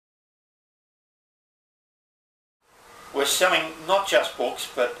we're selling not just books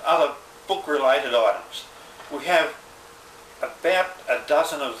but other book-related items. We have about a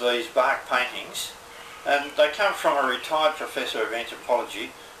dozen of these bark paintings, and they come from a retired professor of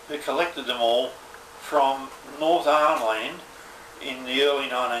anthropology who collected them all from North Arnhem Land in the early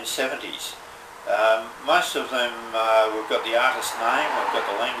 1970s. Most of them, we've got the artist's name, we've got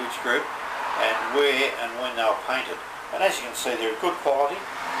the language group, and where and when they were painted. And as you can see, they're good quality,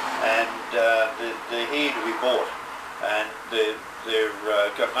 and they're here to be bought. And they've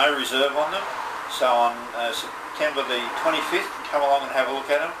got no reserve on them. So on September the 25th, come along and have a look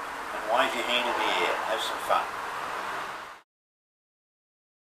at them and wave your hand in the air, have some fun.